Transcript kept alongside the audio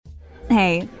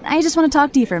Hey, I just want to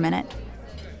talk to you for a minute.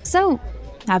 So,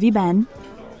 how have you been?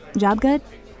 Job good?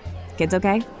 Kids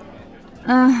okay?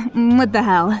 What the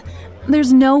hell?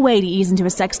 There's no way to ease into a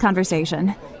sex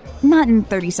conversation. Not in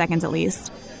 30 seconds at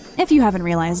least. If you haven't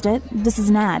realized it, this is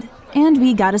an ad, and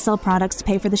we gotta sell products to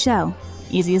pay for the show.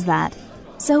 Easy as that.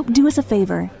 So do us a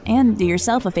favor, and do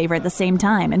yourself a favor at the same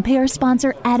time, and pay our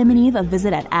sponsor Adam and Eve a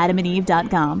visit at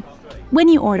adamandeve.com. When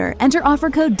you order, enter offer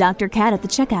code DrCat at the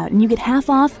checkout, and you get half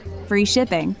off, free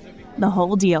shipping. The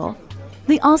whole deal.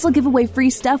 They also give away free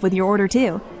stuff with your order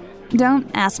too. Don't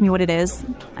ask me what it is.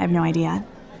 I have no idea.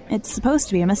 It's supposed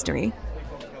to be a mystery.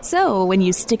 So, when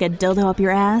you stick a dildo up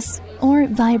your ass, or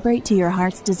vibrate to your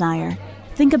heart's desire,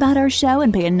 think about our show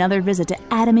and pay another visit to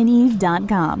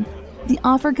adamandeve.com. The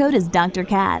offer code is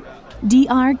DrCat,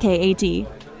 DrKat,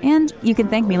 and you can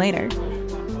thank me later.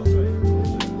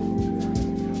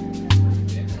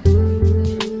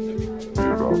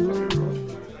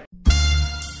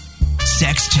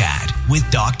 Sex Chat with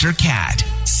Dr. Cat.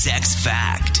 Sex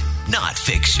fact, not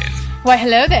fiction. Why,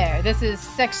 hello there. This is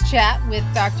Sex Chat with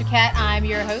Dr. Cat. I'm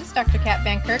your host, Dr. Cat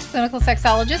Van Kirk, clinical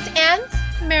sexologist and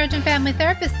marriage and family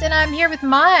therapist. And I'm here with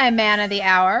my man of the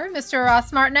hour, Mr.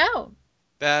 Ross Martineau.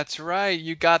 That's right.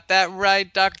 You got that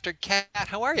right, Dr. Cat.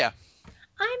 How are you?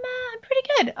 I'm pretty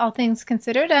good, all things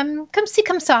considered. Come see,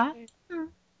 come saw.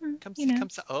 Come see, come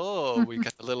see. Oh, we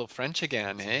got the little French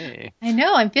again. Hey. I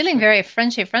know. I'm feeling very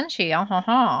Frenchy.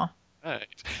 Right.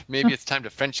 Maybe it's time to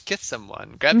French kiss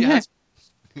someone. Grab your husband.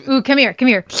 Ooh, come here.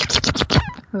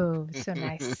 Ooh, so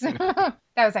nice. That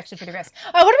was actually pretty gross.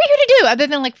 What are we here to do other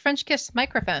than like French kiss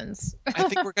microphones? I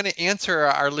think we're going to answer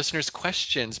our listeners'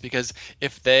 questions, because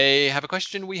if they have a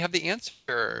question, we have the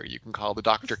answer. You can call the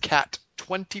Dr. Cat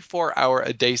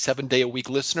 24-hour-a-day, 7-day-a-week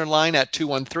listener line at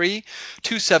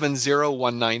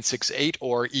 213-270-1968,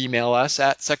 or email us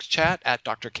at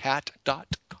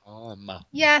sexchat@drcat.com.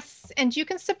 Yes, and you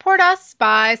can support us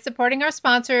by supporting our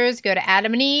sponsors. Go to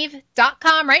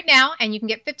adamandeve.com right now, and you can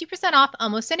get 50% off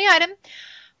almost any item,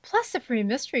 plus a free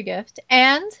mystery gift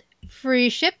and free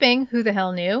shipping, who the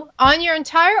hell knew, on your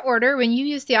entire order when you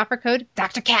use the offer code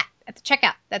DrCat at the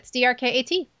checkout. That's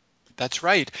DrKat. That's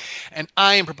right. And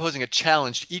I am proposing a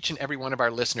challenge to each and every one of our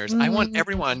listeners. I want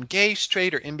everyone, gay,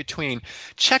 straight, or in between,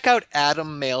 check out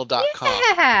adammail.com.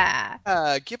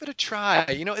 Yeah. Give it a try.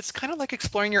 You know, it's kind of like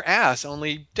exploring your ass,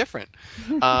 only different.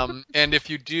 And if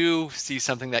you do see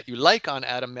something that you like on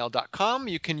adammail.com,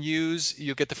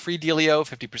 you'll get the free dealio,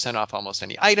 50% off almost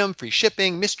any item, free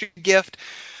shipping, mystery gift.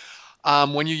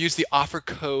 When you use the offer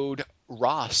code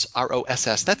ROSS,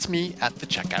 R-O-S-S, that's me, at the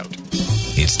checkout.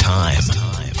 It's time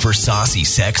for saucy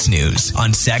sex news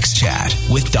on Sex Chat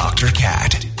with Dr.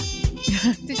 Cat.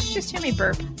 Did you just hear me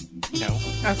burp? No.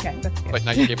 Okay, that's good. But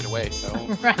now you gave it away, so.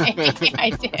 Right,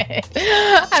 I did.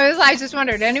 I just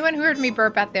wondered, anyone who heard me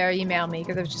burp out there, email me,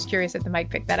 because I was just curious if the mic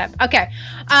picked that up. Okay,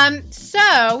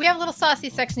 so we have a little saucy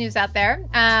sex news out there.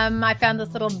 I found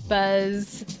this little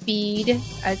BuzzFeed,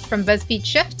 from BuzzFeed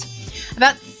Shift,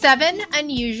 about 7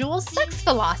 unusual sex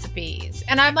philosophies.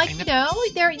 And I'm like, they're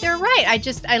right.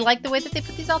 I like the way that they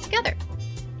put these all together.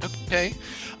 Okay.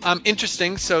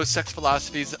 Interesting. So sex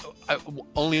philosophies,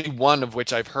 only one of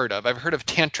which I've heard of. I've heard of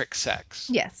tantric sex.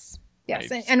 Yes.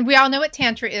 Right. And we all know what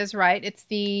Tantra is, right? It's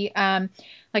the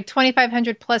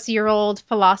 2,500 plus year old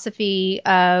philosophy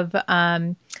of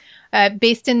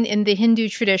based in the Hindu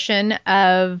tradition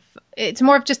of, it's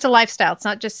more of just a lifestyle. It's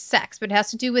not just sex, but it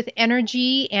has to do with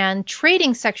energy and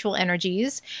trading sexual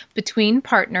energies between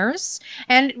partners.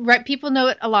 And right, people know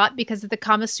it a lot because of the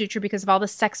Kama Sutra, because of all the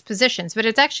sex positions, but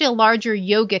it's actually a larger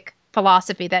yogic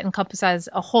philosophy that encompasses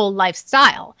a whole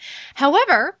lifestyle.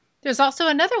 However, there's also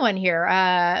another one here.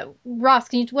 Ross,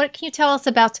 what can you tell us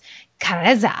about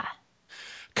Kareza?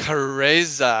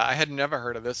 Kareza. I had never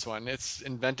heard of this one. It's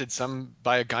invented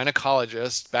by a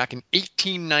gynecologist back in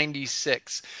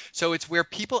 1896. So it's where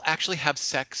people actually have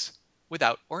sex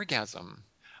without orgasm.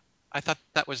 I thought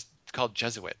that was called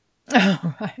Jesuit.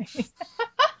 Oh, right.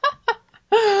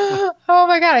 Oh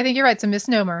my God, I think you're right. It's a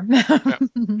misnomer.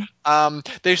 Yeah.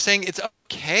 They're saying it's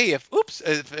okay if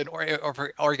an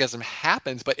orgasm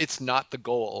happens, but it's not the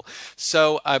goal.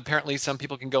 So apparently some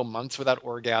people can go months without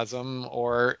orgasm,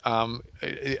 or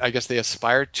I guess they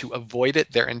aspire to avoid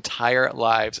it their entire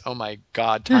lives. Oh my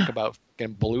God, talk about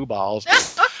fucking blue balls.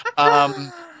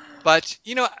 But,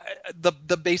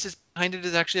 the basis behind it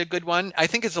is actually a good one. I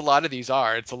think a lot of these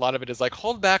are. A lot of it is like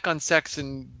hold back on sex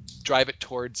and drive it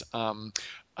towards sort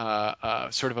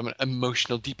of an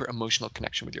deeper emotional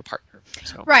connection with your partner.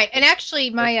 So. Right. And actually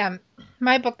my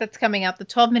book that's coming out, The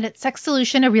 12-Minute Sex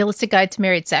Solution, A Realistic Guide to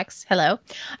Married Sex. Hello.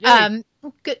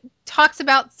 talks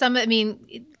about some. I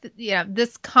mean,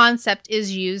 this concept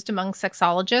is used among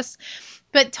sexologists,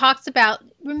 but talks about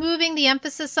removing the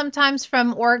emphasis sometimes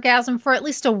from orgasm for at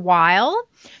least a while,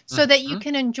 so that you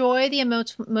can enjoy the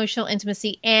emotional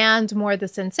intimacy and more the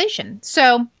sensation.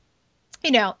 So, I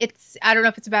don't know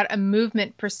if it's about a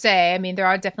movement per se. I mean, there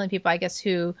are definitely people, I guess,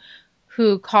 who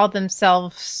call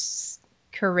themselves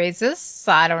courageous.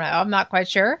 I don't know. I'm not quite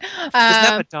sure. Isn't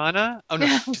that Madonna? Oh,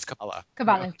 no, she's Kabbalah.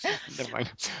 Kabbalah. No, never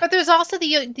mind. But there's also the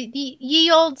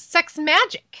ye old sex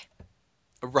magic.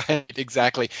 Right,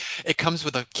 exactly. It comes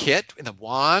with a kit and a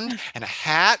wand and a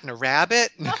hat and a rabbit.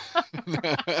 And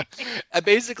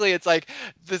basically, it's like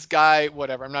this guy,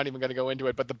 whatever, I'm not even going to go into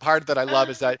it, but the part that I love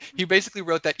is that he basically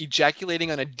wrote that ejaculating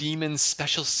on a demon's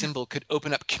special symbol could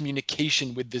open up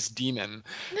communication with this demon.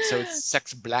 So it's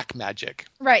sex black magic.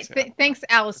 Right. So. Thanks,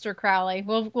 Aleister Crowley.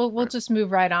 We'll just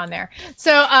move right on there.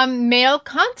 So male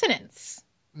continence.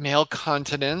 Male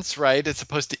continence, right? As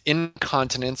opposed to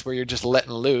incontinence where you're just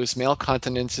letting loose. Male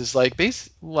continence is like it's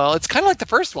kind of like the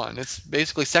first one. It's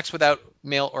basically sex without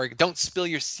male organ. Don't spill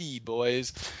your seed,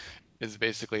 boys. Is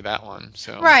basically that one.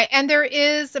 So right, and there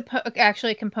is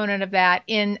actually a component of that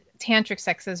in tantric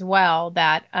sex as well.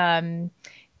 That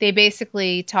they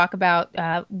basically talk about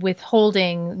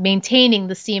maintaining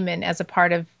the semen as a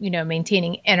part of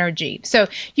maintaining energy. So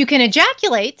you can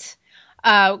ejaculate.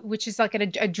 Which is like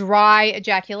a dry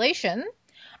ejaculation,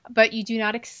 but you do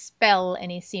not expel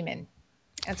any semen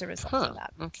as a result of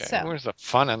that. Okay, so. Where's the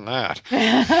fun in that?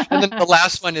 And then the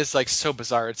last one is like so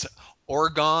bizarre. It's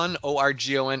orgon,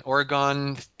 O-R-G-O-N,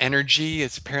 orgon energy.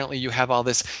 It's apparently you have all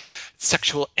this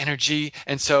sexual energy,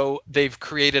 and so they've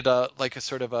created a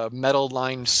sort of a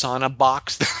metal-lined sauna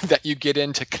box that you get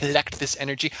in to collect this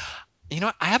energy. You know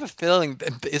what? I have a feeling,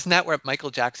 isn't that where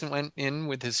Michael Jackson went in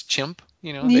with his chimp?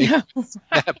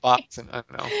 That box, and I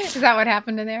don't know. Is that what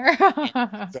happened in there?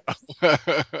 Oh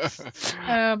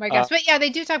my gosh. But yeah,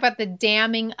 they do talk about the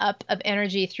damming up of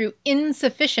energy through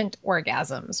insufficient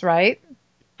orgasms, right?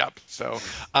 Yep. So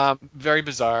very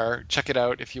bizarre. Check it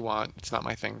out if you want. It's not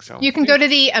my thing. So you can go to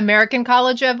the American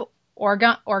College of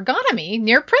Orgonomy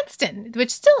near Princeton,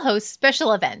 which still hosts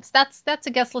special events. That's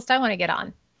a guest list I want to get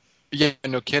on. Yeah,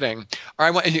 no kidding.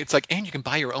 It's like, and you can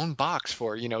buy your own box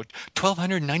for,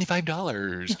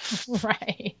 $1,295.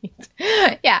 Right.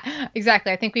 Yeah,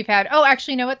 exactly. I think we've had,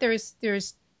 actually, you know what? There's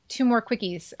 2 more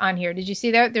quickies on here. Did you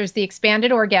see that? There's the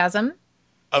expanded orgasm.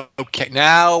 Okay,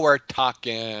 now we're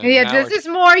talking. Yeah, this is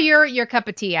more your cup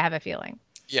of tea, I have a feeling.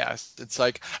 Yes, it's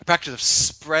like a practice of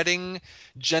spreading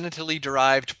genitally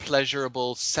derived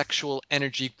pleasurable sexual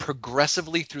energy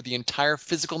progressively through the entire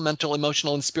physical, mental,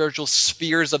 emotional, and spiritual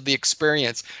spheres of the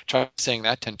experience. Try saying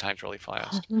that 10 times really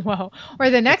fast. Whoa. Or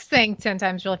the next thing 10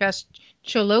 times really fast.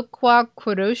 Cholokwa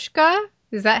Kurushka.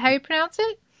 Is that how you pronounce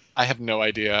it? I have no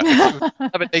idea.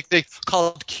 They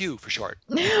call it Q for short.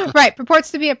 Right.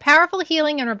 Purports to be a powerful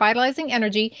healing and revitalizing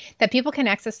energy that people can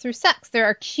access through sex. There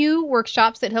are Q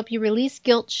workshops that help you release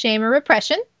guilt, shame, or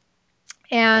repression.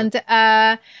 And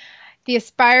the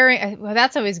aspiring,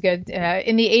 that's always good.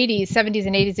 In the 70s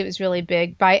and 80s, it was really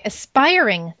big by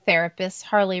aspiring therapist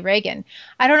Harley Reagan.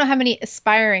 I don't know how many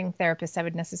aspiring therapists I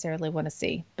would necessarily want to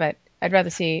see, but I'd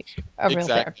rather see a real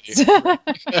therapist. I'm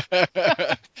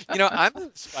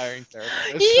an aspiring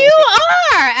therapist. You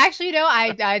are! Actually,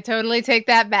 I totally take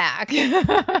that back.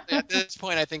 At this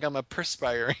point, I think I'm a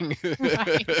perspiring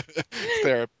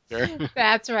therapist.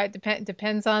 That's right.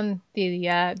 Depends on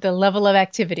the level of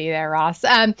activity there, Ross.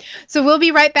 So we'll be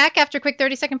right back after a quick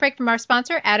 30-second break from our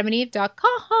sponsor,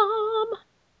 AdamandEve.com.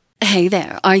 Hey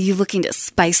there, are you looking to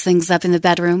spice things up in the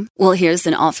bedroom? Well, here's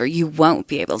an offer you won't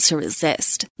be able to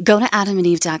resist. Go to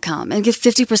AdamandEve.com and get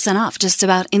 50% off just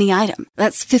about any item.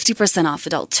 That's 50% off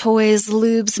adult toys,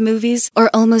 lubes, movies, or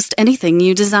almost anything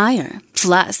you desire.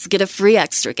 Plus, get a free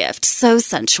extra gift so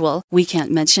sensual, we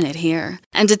can't mention it here.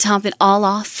 And to top it all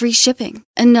off, free shipping.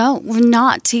 And no, we're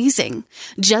not teasing.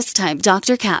 Just type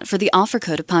Dr. Cat for the offer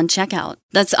code upon checkout.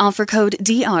 That's offer code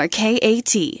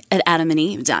DRKAT at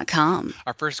AdamandEve.com.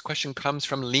 Our first question comes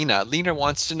from Lina. Lina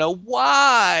wants to know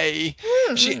why.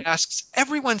 She asks,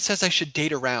 everyone says I should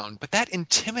date around, but that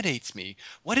intimidates me.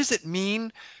 What does it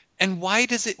mean? And why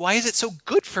is it so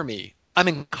good for me? I'm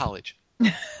in college.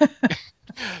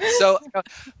 So,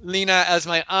 Lina, as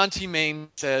my auntie Maine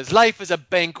says, life is a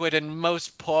banquet and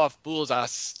most poor fools are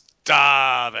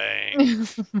starving.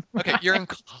 Okay, you're in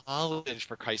college,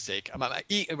 for Christ's sake.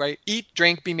 Eat,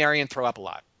 drink, be merry, and throw up a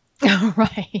lot.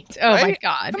 Right. Oh, right? My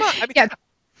God. Come on.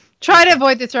 Try to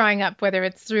avoid the throwing up, whether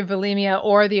it's through bulimia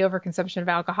or the overconsumption of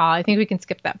alcohol. I think we can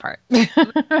skip that part. Not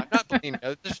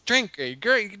bulimia. Just drink,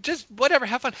 great, just whatever,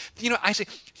 have fun. I say,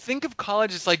 think of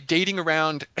college as like dating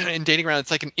around, and dating around, it's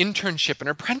like an internship, an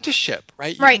apprenticeship,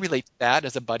 right? You can relate to that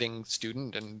as a budding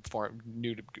student and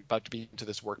about to be into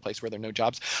this workplace where there are no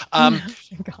jobs.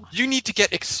 You need to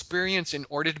get experience in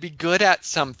order to be good at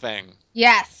something.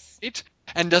 Yes. Right?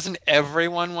 And doesn't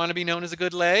everyone want to be known as a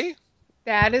good lay?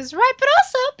 That is right. But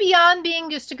also, beyond being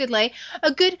just a good lay,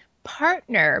 a good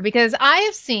partner. Because I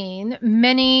have seen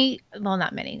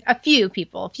a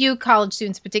few college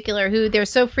students in particular, who they're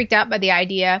so freaked out by the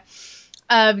idea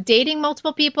of dating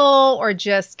multiple people or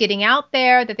just getting out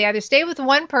there that they either stay with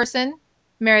one person,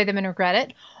 marry them and regret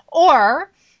it,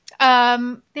 or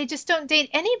they just don't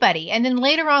date anybody. And then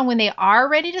later on, when they are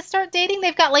ready to start dating,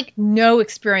 they've got like no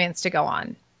experience to go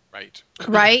on. Right.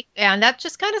 Right. And that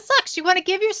just kind of sucks. You want to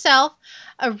give yourself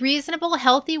a reasonable,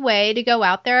 healthy way to go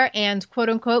out there and quote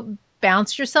unquote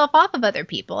bounce yourself off of other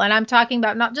people. And I'm talking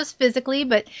about not just physically,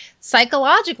 but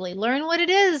psychologically. Learn what it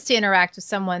is to interact with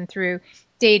someone through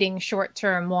dating, short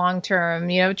term, long term.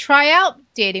 Try out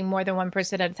dating more than one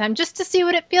person at a time just to see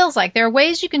what it feels like. There are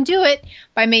ways you can do it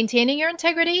by maintaining your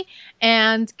integrity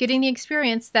and getting the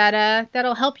experience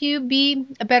that'll help you be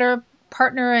a better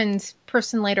partner and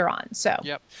person later on. So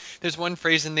yep, there's one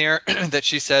phrase in there that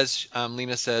she says,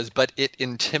 Lina says, but it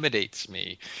intimidates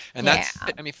me, and that's,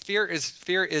 fear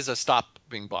is a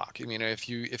stopping block. If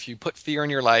you put fear in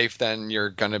your life, then you're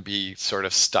gonna be sort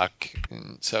of stuck,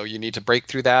 and so you need to break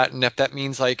through that. And if that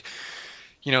means like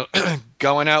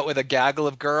going out with a gaggle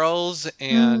of girls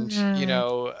and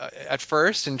at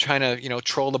first and trying to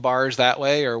troll the bars that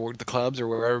way or the clubs or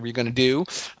wherever you're going to do,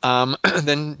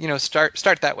 then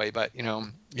start that way. But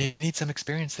you need some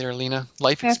experience there, Lina.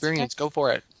 Life experience. Go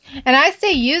for it. And I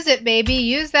say use it, baby.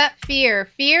 Use that fear.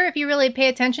 If you really pay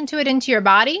attention to it into your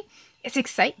body, it's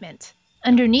excitement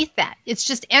underneath that. It's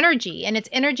just energy, and it's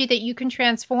energy that you can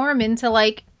transform into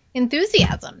like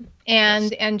enthusiasm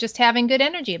and just having good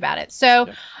energy about it. So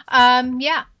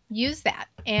use that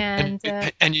and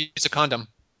use a condom.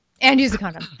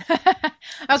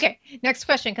 Okay, next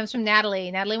question comes from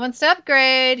Natalie. Natalie wants to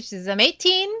upgrade. She says, I'm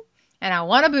 18 and I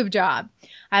want a boob job.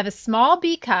 I have a small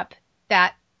B cup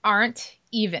that aren't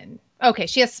even. Okay,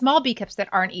 she has small B cups that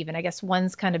aren't even. I guess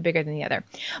one's kind of bigger than the other.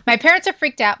 My parents are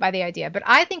freaked out by the idea, but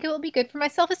I think it will be good for my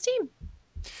self-esteem.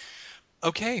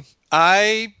 Okay,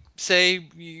 I say,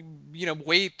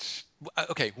 wait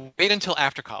until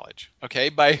after college, okay?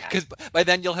 Because by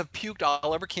then you'll have puked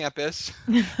all over campus,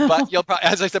 but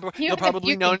as I said before, you'll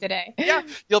probably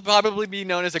you'll probably be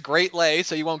known as a great lay,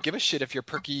 so you won't give a shit if your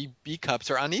perky B cups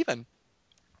are uneven.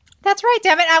 That's right,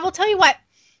 damn it. I will tell you what,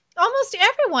 almost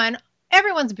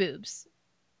everyone's boobs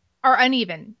are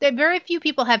uneven. Very few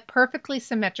people have perfectly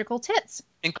symmetrical tits,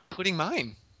 including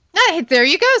mine. There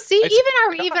you go. See,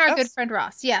 even our good friend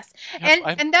Ross. Yes.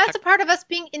 And that's a part of us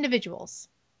being individuals.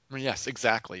 Yes,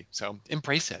 exactly. So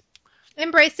embrace it.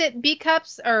 Embrace it. B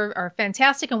cups are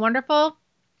fantastic and wonderful.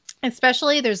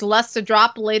 Especially there's less to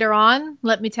drop later on,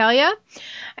 let me tell you.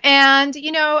 And,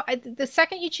 the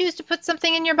second you choose to put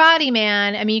something in your body,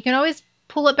 man, you can always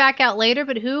pull it back out later,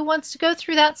 but who wants to go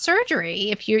through that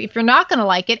surgery if you're not going to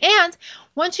like it? And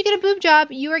once you get a boob job,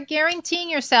 you are guaranteeing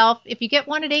yourself, if you get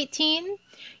one at 18,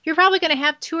 you're probably going to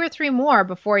have 2 or 3 more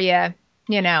before you're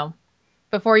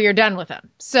done with them.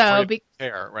 So, right.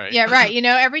 Yeah, right.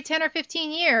 Every 10 or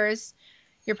 15 years,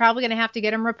 you're probably going to have to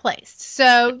get them replaced.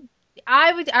 So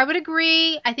I would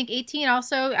agree. I think 18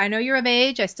 also, I know you're of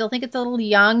age. I still think it's a little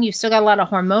young. You've still got a lot of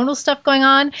hormonal stuff going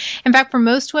on. In fact, for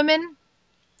most women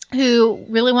who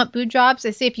really want boob jobs, I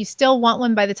say if you still want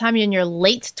one by the time you're in your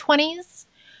late 20s,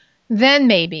 then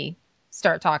maybe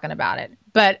start talking about it.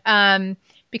 But,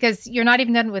 because you're not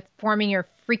even done with forming your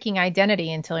freaking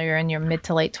identity until you're in your mid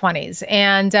to late 20s.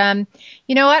 And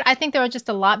you know what? I think there are just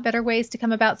a lot better ways to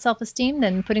come about self-esteem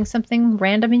than putting something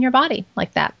random in your body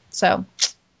like that. So.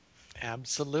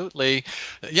 Absolutely.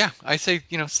 Yeah, I say,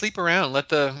 sleep around. Let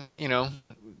then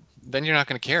you're not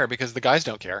going to care because the guys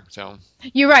don't care. So.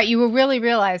 You're right. You will really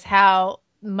realize how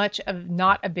much of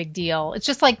not a big deal. It's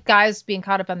just like guys being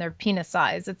caught up on their penis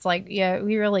size. It's like, yeah,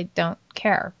 we really don't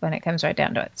care when it comes right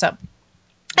down to it. So.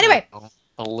 Anyway.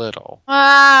 A little.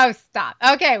 Oh, stop.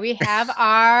 Okay, we have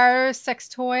our sex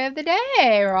toy of the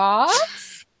day,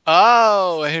 Ross.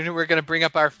 Oh, and we're going to bring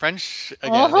up our French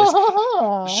again.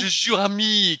 Joue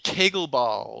Ami Kegel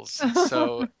balls.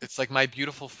 So it's like my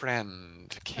beautiful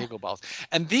friend, Kegel balls.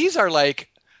 And these are like,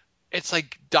 it's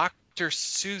like Dr.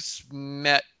 Seuss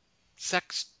met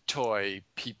sex toy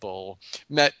people,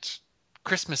 met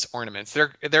Christmas ornaments.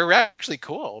 They're actually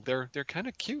cool. They're kind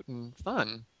of cute and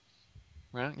fun.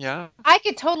 Right? Yeah, I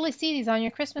could totally see these on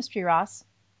your Christmas tree, Ross.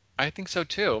 I think so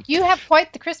too. You have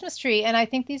quite the Christmas tree, and I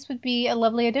think these would be a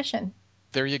lovely addition.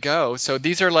 There you go. So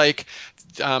these are like,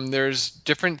 there's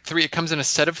different three. It comes in a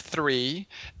set of three,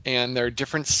 and they're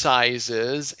different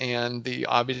sizes. And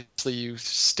obviously you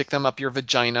stick them up your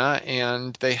vagina,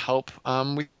 and they help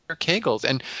with your Kegels.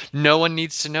 And no one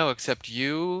needs to know except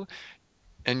you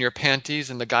and your panties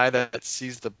and the guy that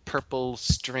sees the purple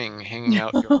string hanging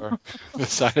out the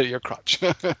side of your crotch.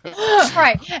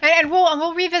 Right, and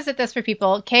we'll revisit this for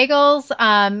people. Kegels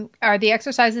are the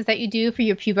exercises that you do for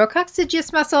your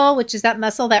pubococcygeus muscle, which is that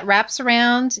muscle that wraps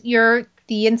around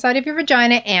the inside of your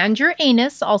vagina and your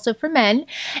anus, also for men.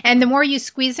 And the more you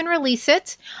squeeze and release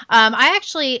it, I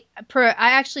actually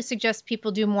suggest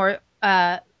people do more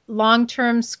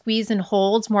long-term squeeze and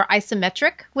holds, more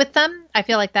isometric with them. I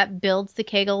feel like that builds the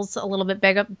Kegels a little bit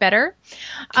better.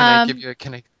 I'm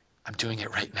doing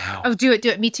it right now. Oh, do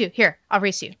it. Me too. Here, I'll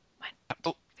race you.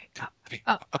 Oh,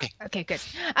 okay. Okay, good.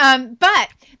 But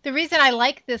the reason I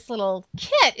like this little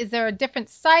kit is there are different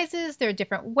sizes, there are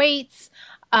different weights.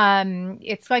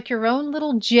 It's like your own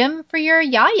little gym for your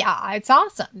yaya. It's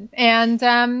awesome. And,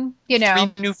 3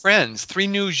 new friends, 3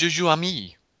 new Joue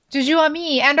Ami. Joue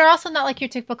Ami, and are also not like your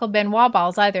typical Benoit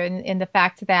balls either, in the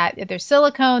fact that they're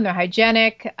silicone, they're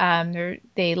hygienic,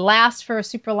 they last for a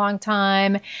super long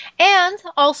time, and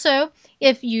also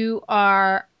if you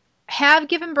have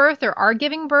given birth or are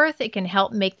giving birth, it can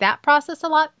help make that process a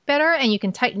lot better, and you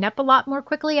can tighten up a lot more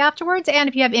quickly afterwards. And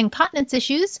if you have incontinence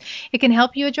issues, it can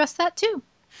help you address that too.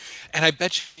 And I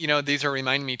bet these are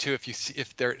reminding me too.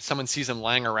 If someone sees them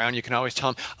lying around, you can always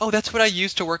tell them, "Oh, that's what I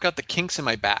use to work out the kinks in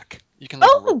my back." You can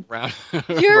roll around.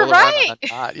 You're right.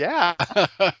 Yeah.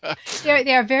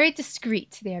 They are very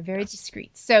discreet.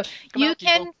 So you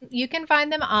can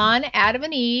find them on Adam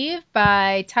and Eve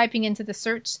by typing into the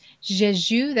search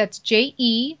Joue. That's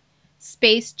JE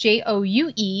space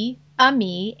JOUE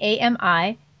Ami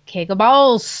AMI Kegel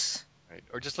balls. Right.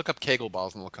 Or just look up Kegel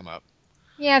balls and they'll come up.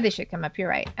 Yeah, they should come up. You're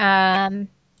right.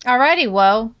 Alrighty.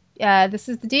 Well, this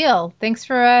is the deal. Thanks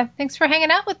for hanging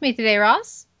out with me today,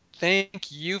 Ross.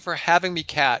 Thank you for having me,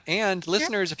 Kat. And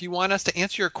listeners, if you want us to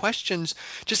answer your questions,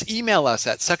 just email us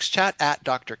at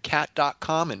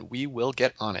sexchat@drkat.com and we will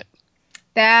get on it.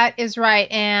 That is right.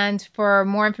 And for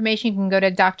more information, you can go to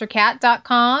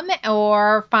drkat.com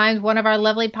or find one of our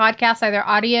lovely podcasts, either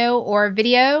audio or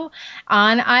video,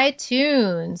 on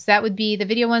iTunes. The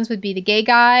video ones would be The Gay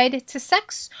Guide to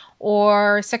Sex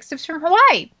or Sex Tips from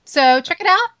Hawaii. So check it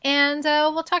out, and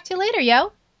we'll talk to you later,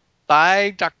 yo.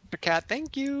 Bye, Dr. Kat.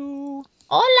 Thank you.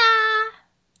 Hola.